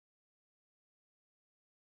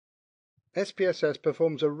SPSS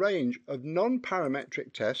performs a range of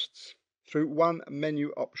non-parametric tests through one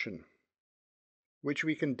menu option, which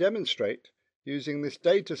we can demonstrate using this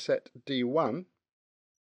dataset D1,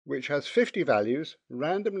 which has 50 values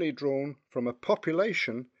randomly drawn from a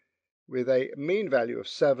population with a mean value of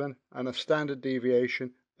 7 and a standard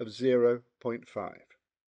deviation of 0.5.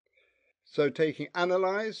 So taking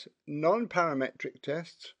analyze non-parametric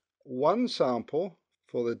tests, one sample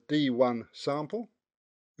for the D1 sample,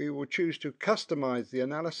 we will choose to customize the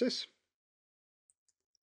analysis.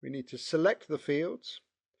 We need to select the fields.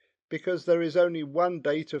 Because there is only one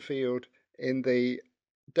data field in the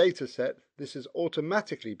data set, this has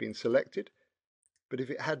automatically been selected, but if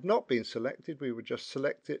it had not been selected, we would just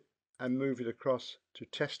select it and move it across to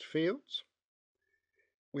test fields.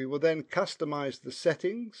 We will then customize the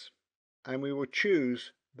settings and we will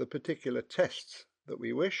choose the particular tests that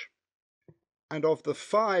we wish. And of the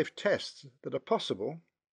 5 tests that are possible,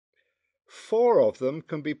 4 of them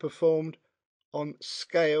can be performed on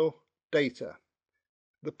scale data.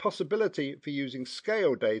 The possibility for using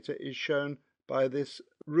scale data is shown by this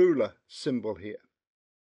ruler symbol here.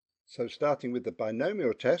 So starting with the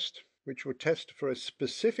binomial test, which will test for a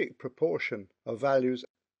specific proportion of values,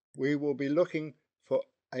 we will be looking for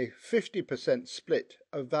a 50% split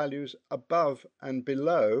of values above and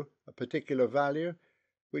below a particular value,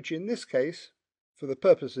 which in this case, for the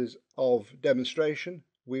purposes of demonstration,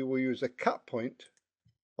 we will use a cut point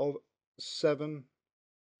of 7.2.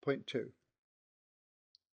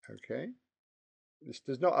 Okay, this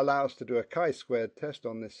does not allow us to do a chi-squared test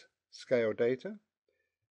on this scale data,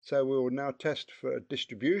 so we will now test for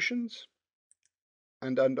distributions,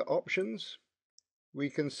 and under options we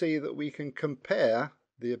can see that we can compare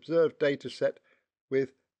the observed data set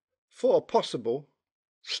with 4 possible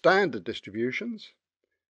standard distributions,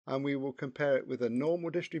 and we will compare it with a normal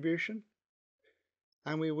distribution,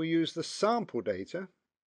 and we will use the sample data,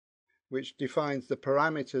 which defines the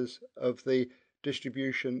parameters of the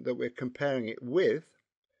distribution that we're comparing it with.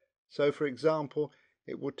 So for example,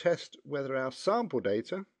 it will test whether our sample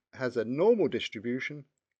data has a normal distribution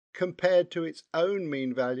compared to its own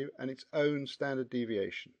mean value and its own standard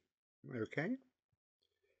deviation. Okay.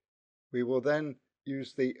 We will then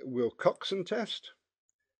use the Wilcoxon test,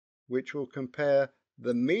 which will compare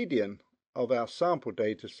the median of our sample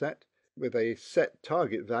data set with a set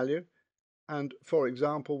target value, and for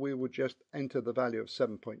example we will just enter the value of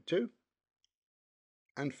 7.2.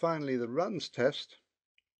 And finally, the runs test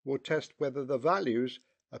will test whether the values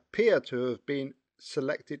appear to have been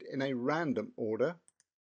selected in a random order.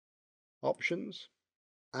 Options.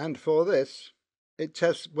 And for this, it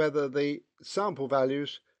tests whether the sample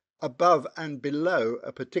values above and below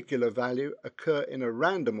a particular value occur in a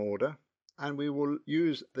random order. And we will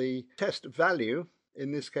use the test value,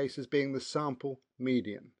 in this case as being the sample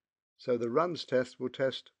median. So the runs test will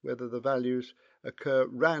test whether the values occur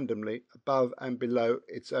randomly above and below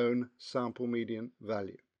its own sample median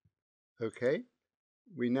value. Okay,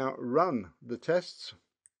 we now run the tests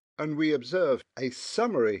and we observe a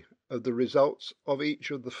summary of the results of each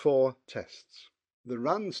of the 4 tests. The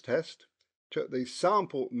runs test took the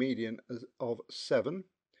sample median of 7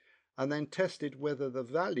 and then tested whether the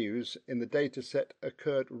values in the data set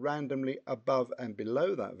occurred randomly above and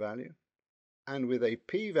below that value, and with a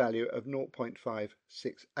p-value of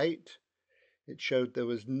 0.568, it showed there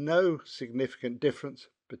was no significant difference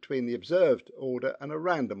between the observed order and a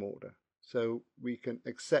random order, so we can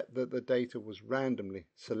accept that the data was randomly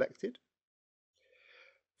selected.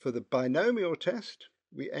 For the binomial test,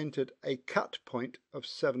 we entered a cut point of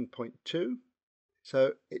 7.2,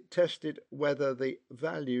 so it tested whether the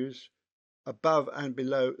values above and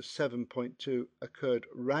below 7.2 occurred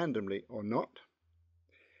randomly or not.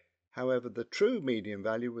 However, the true median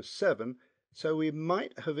value was 7, so we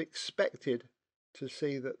might have expected to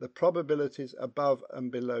see that the probabilities above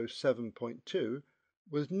and below 7.2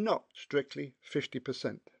 was not strictly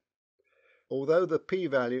 50%. Although the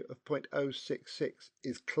p-value of 0.066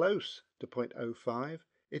 is close to 0.05,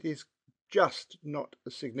 it is just not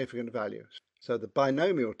a significant value. So the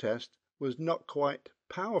binomial test was not quite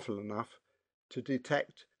powerful enough to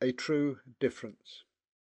detect a true difference.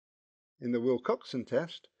 In the Wilcoxon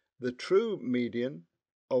test, the true median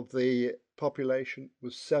of the population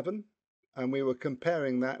was 7, and we were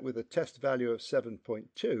comparing that with a test value of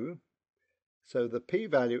 7.2. So the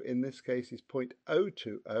p-value in this case is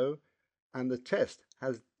 0.020, and the test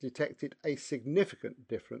has detected a significant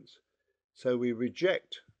difference. So we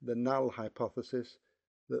reject the null hypothesis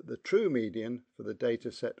that the true median for the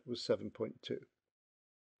data set was 7.2.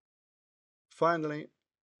 Finally,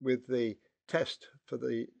 with the test for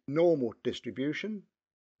the normal distribution,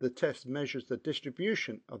 the test measures the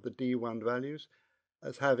distribution of the D1 values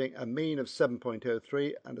as having a mean of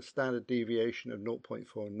 7.03 and a standard deviation of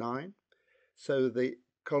 0.49. So the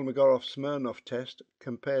Kolmogorov-Smirnov test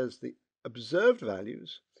compares the observed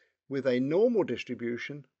values with a normal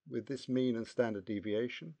distribution with this mean and standard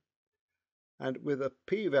deviation, and with a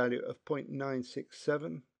p-value of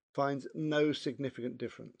 0.967 finds no significant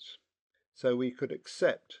difference. So we could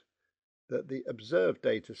accept that the observed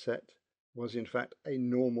data set was in fact a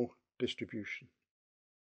normal distribution.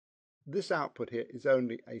 This output here is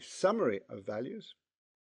only a summary of values,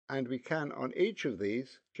 and we can on each of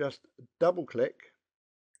these just double click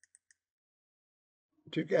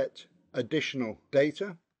to get additional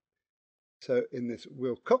data. So in this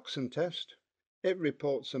Wilcoxon test, it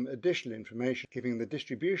reports some additional information giving the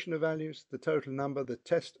distribution of values, the total number, the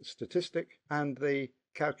test statistic, and the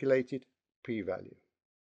calculated p-value.